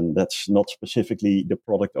 And that's not specifically the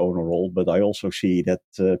product owner role, but I also see that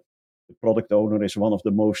the product owner is one of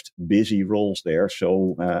the most busy roles there.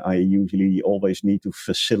 So I usually always need to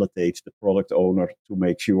facilitate the product owner to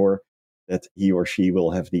make sure that he or she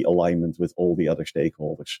will have the alignment with all the other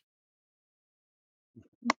stakeholders.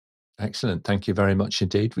 Excellent. Thank you very much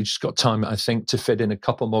indeed. We've just got time, I think, to fit in a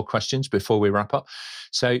couple more questions before we wrap up.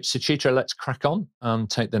 So, Suchitra, let's crack on and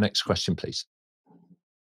take the next question, please.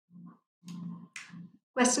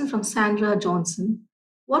 Question from Sandra Johnson.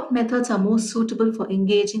 What methods are most suitable for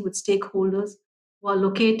engaging with stakeholders who are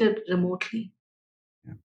located remotely?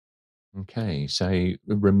 Okay, so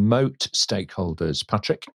remote stakeholders.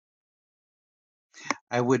 Patrick?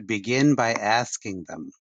 I would begin by asking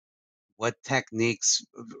them, what techniques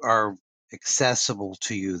are accessible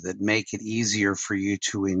to you that make it easier for you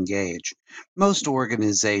to engage? Most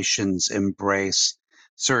organizations embrace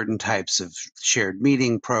certain types of shared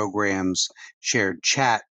meeting programs, shared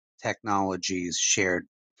chat technologies, shared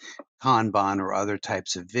Kanban or other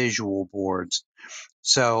types of visual boards.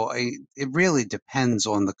 So it really depends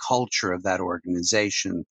on the culture of that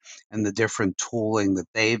organization and the different tooling that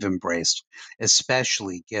they've embraced,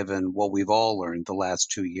 especially given what we've all learned the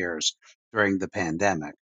last 2 years during the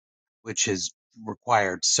pandemic, which has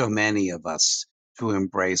required so many of us to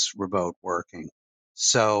embrace remote working.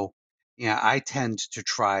 So, I tend to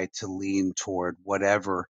try to lean toward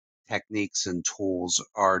whatever techniques and tools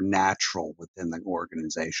are natural within the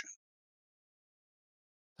organization.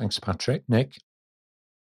 Thanks, Patrick. Nick?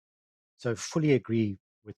 So fully agree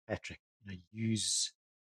with Patrick. Use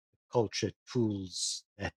culture tools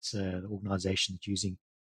that the organization is using.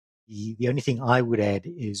 The only thing I would add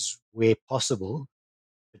is where possible,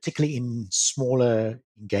 particularly in smaller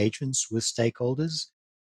engagements with stakeholders,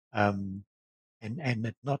 and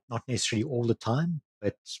not necessarily all the time,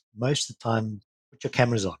 but most of the time, put your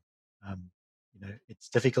cameras on. It's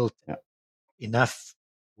difficult enough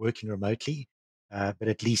working remotely, but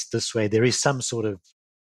at least this way there is some sort of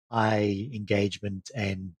eye engagement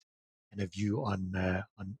and a view on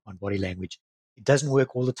body language. It doesn't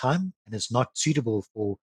work all the time, and it's not suitable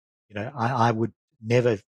for. I would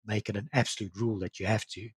never make it an absolute rule that you have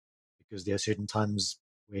to, because there are certain times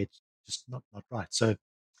where it's just not right. So,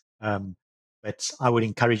 but I would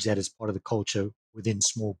encourage that as part of the culture within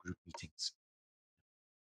small group meetings.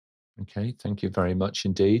 Okay, thank you very much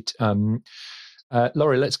indeed.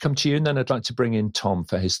 Laurie, let's come to you, and then I'd like to bring in Tom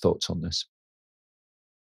for his thoughts on this.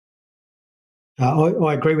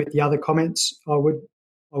 I agree with the other comments. I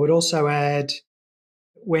would also add,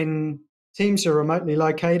 when teams are remotely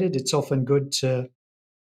located, it's often good to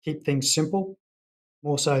keep things simple,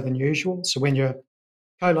 more so than usual. So when you're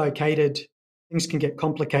co-located, things can get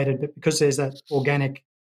complicated, but because there's that organic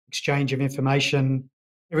exchange of information,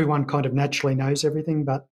 everyone kind of naturally knows everything.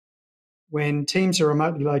 But when teams are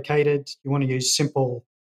remotely located, you want to use simple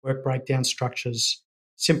work breakdown structures,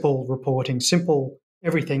 simple reporting, simple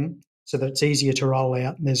everything, so that it's easier to roll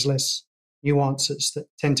out and there's less nuances that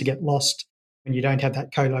tend to get lost when you don't have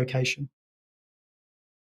that co-location.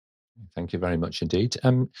 Thank you very much indeed.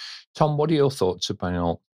 Tom, what are your thoughts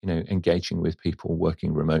about engaging with people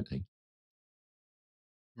working remotely?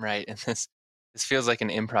 Right, and this feels like an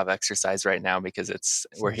improv exercise right now, because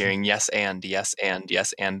we're hearing yes and.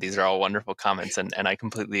 These are all wonderful comments, and I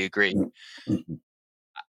completely agree.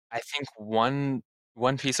 I think one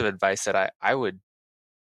piece of advice that I would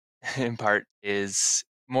impart is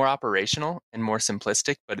more operational and more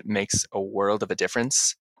simplistic, but it makes a world of a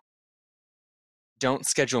difference. Don't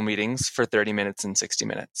schedule meetings for 30 minutes and 60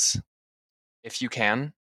 minutes. If you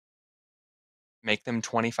can, make them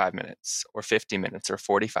 25 minutes or 50 minutes or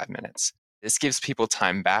 45 minutes. This gives people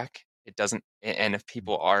time back. It doesn't, and if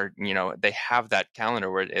people are, they have that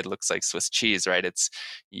calendar where it looks like Swiss cheese, right?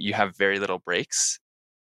 You have very little breaks.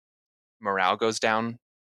 Morale goes down.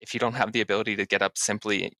 If you don't have the ability to get up,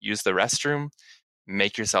 simply use the restroom,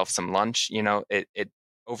 make yourself some lunch. It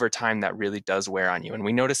over time, that really does wear on you. And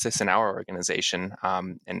we notice this in our organization.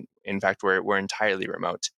 And in fact, we're entirely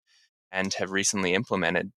remote and have recently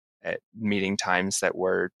implemented meeting times that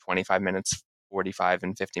were 25 minutes, 45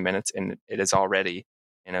 and 50 minutes. And it has already,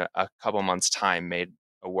 in a couple months' time, made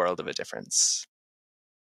a world of a difference.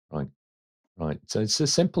 Right. So it's the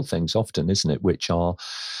simple things often, isn't it, which are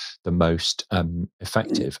the most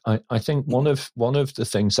effective. I think one of the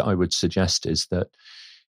things that I would suggest is that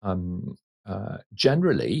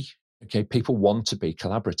generally, people want to be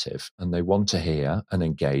collaborative and they want to hear and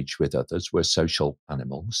engage with others. We're social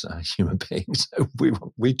animals, human beings. So we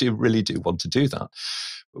really do want to do that.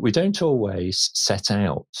 But we don't always set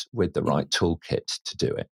out with the right toolkit to do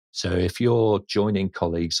it. So if you're joining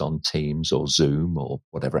colleagues on Teams or Zoom or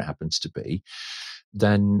whatever it happens to be,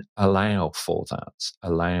 then allow for that.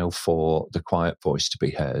 Allow for the quiet voice to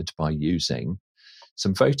be heard by using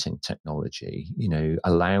some voting technology.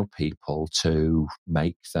 Allow people to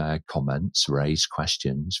make their comments, raise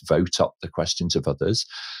questions, vote up the questions of others.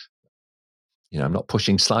 I'm not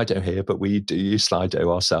pushing Slido here, but we do use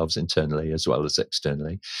Slido ourselves internally as well as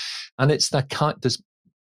externally. And it's that there's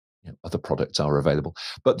other products are available,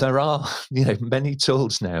 but there are many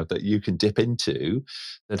tools now that you can dip into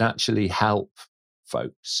that actually help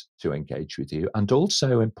folks to engage with you, and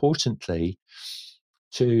also importantly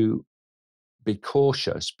to be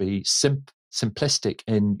cautious, be simplistic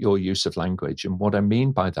in your use of language. And what I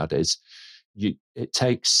mean by that is it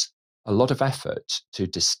takes a lot of effort to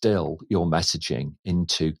distill your messaging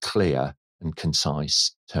into clear and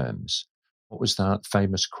concise terms. What was that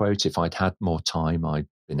famous quote? If I'd had more time, I'd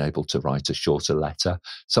been able to write a shorter letter,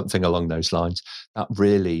 something along those lines. That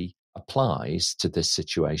really applies to this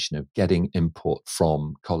situation of getting input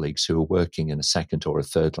from colleagues who are working in a second or a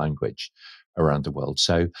third language around the world.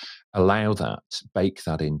 So allow that, bake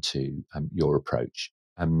that into your approach.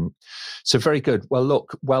 So very good. Well,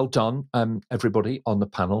 look, well done, everybody on the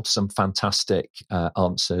panel. Some fantastic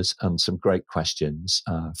answers and some great questions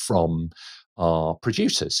from our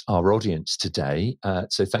producers, our audience today.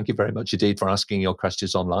 So thank you very much indeed for asking your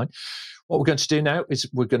questions online. What we're going to do now is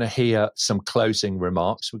we're going to hear some closing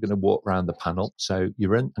remarks. We're going to walk around the panel. So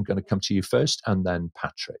Jeroen, I'm going to come to you first, and then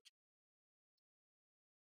Patrick.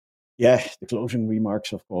 Yeah, the closing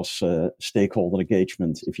remarks, of course, stakeholder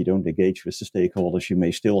engagement. If you don't engage with the stakeholders, you may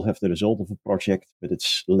still have the result of a project, but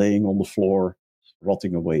it's laying on the floor,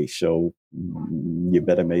 rotting away. So you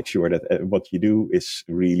better make sure that what you do is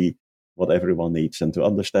really what everyone needs. And to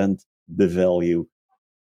understand the value,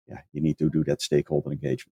 you need to do that stakeholder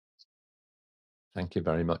engagement. Thank you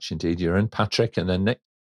very much indeed, Jeroen. Patrick, and then Nick.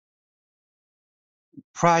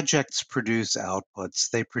 Projects produce outputs,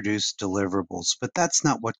 they produce deliverables, but that's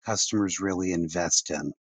not what customers really invest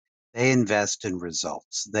in. They invest in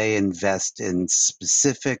results. They invest in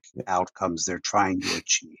specific outcomes they're trying to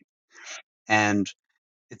achieve. And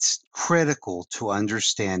it's critical to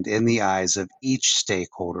understand in the eyes of each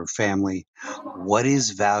stakeholder family, what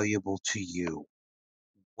is valuable to you?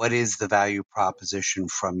 What is the value proposition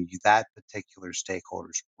from that particular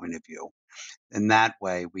stakeholder's point of view? And that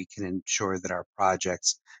way we can ensure that our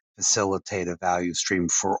projects facilitate a value stream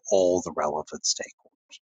for all the relevant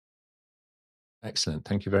stakeholders. Excellent.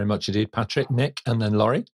 Thank you very much indeed, Patrick. Nick, and then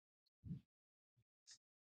Laurie.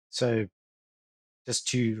 So just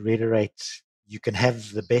to reiterate, you can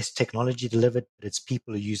have the best technology delivered, but it's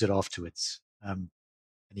people who use it afterwards. And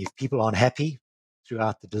if people aren't happy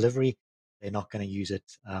throughout the delivery, they're not going to use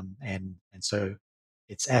it. And so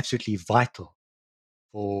it's absolutely vital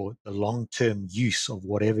for the long-term use of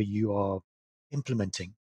whatever you are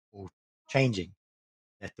implementing or changing,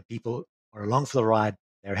 that the people are along for the ride,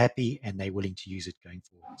 they're happy, and they're willing to use it going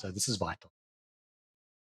forward. So this is vital.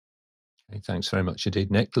 Okay, thanks very much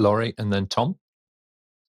indeed, Nick. Laurie, and then Tom.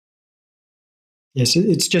 Yes,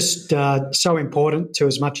 it's just so important to,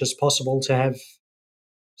 as much as possible, to have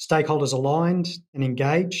stakeholders aligned and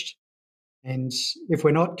engaged. And if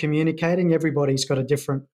we're not communicating, everybody's got a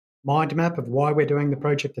different mind map of why we're doing the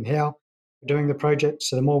project and how we're doing the project.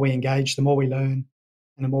 So the more we engage, the more we learn,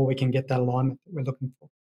 and the more we can get that alignment that we're looking for.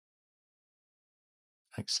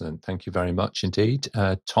 Excellent. Thank you very much indeed.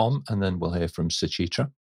 Tom, and then we'll hear from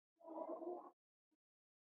Suchitra.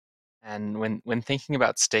 And when thinking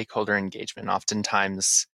about stakeholder engagement,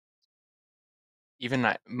 oftentimes, even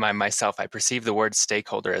myself, I perceive the word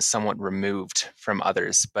stakeholder as somewhat removed from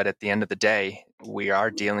others. But at the end of the day, we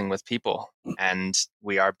are dealing with people and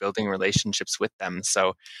we are building relationships with them.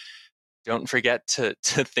 So don't forget to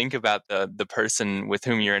think about the person with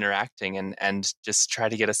whom you're interacting and just try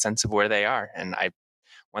to get a sense of where they are. And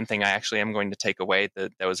one thing I actually am going to take away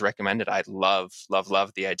that was recommended, I love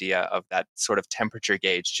the idea of that sort of temperature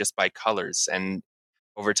gauge just by colors. And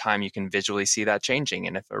over time, you can visually see that changing.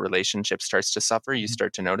 And if a relationship starts to suffer, you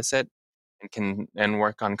start to notice it and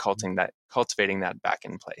work on cultivating that back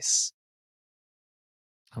in place.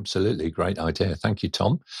 Absolutely. Great idea. Thank you,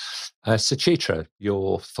 Tom. Suchitra,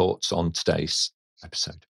 your thoughts on today's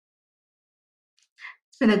episode?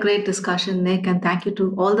 It's been a great discussion, Nick, and thank you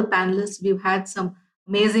to all the panelists. We've had some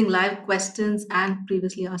amazing live questions and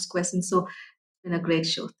previously asked questions. So it's been a great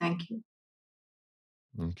show. Thank you.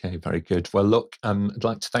 Okay, very good. Well, look, I'd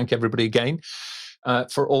like to thank everybody again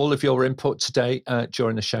for all of your input today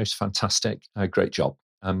during the show. It's fantastic. Great job.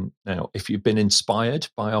 Now, if you've been inspired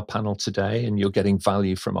by our panel today and you're getting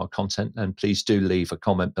value from our content, then please do leave a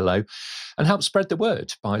comment below and help spread the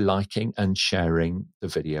word by liking and sharing the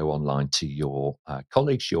video online to your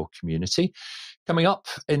colleagues, your community. Coming up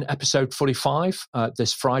in episode 45,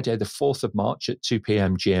 this Friday, the 4th of March at 2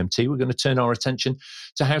 p.m. GMT, we're going to turn our attention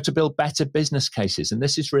to how to build better business cases. And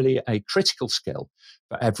this is really a critical skill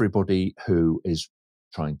for everybody who is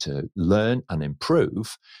trying to learn and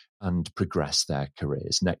improve and progress their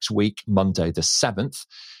careers. Next week, Monday the 7th,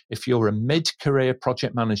 if you're a mid-career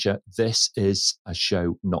project manager, this is a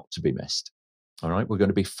show not to be missed. All right, we're going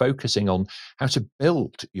to be focusing on how to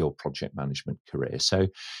build your project management career. So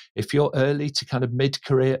if you're early to kind of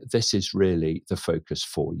mid-career, this is really the focus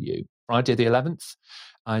for you. Friday the 11th,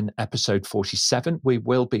 in episode 47, we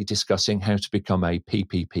will be discussing how to become a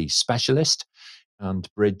PPP specialist and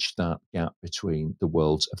bridge that gap between the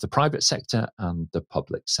worlds of the private sector and the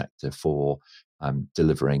public sector for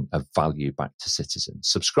delivering a value back to citizens.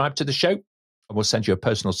 Subscribe to the show, and we'll send you a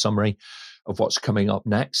personal summary of what's coming up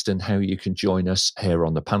next and how you can join us here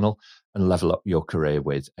on the panel and level up your career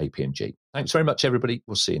with APMG. Thanks very much, everybody.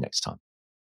 We'll see you next time.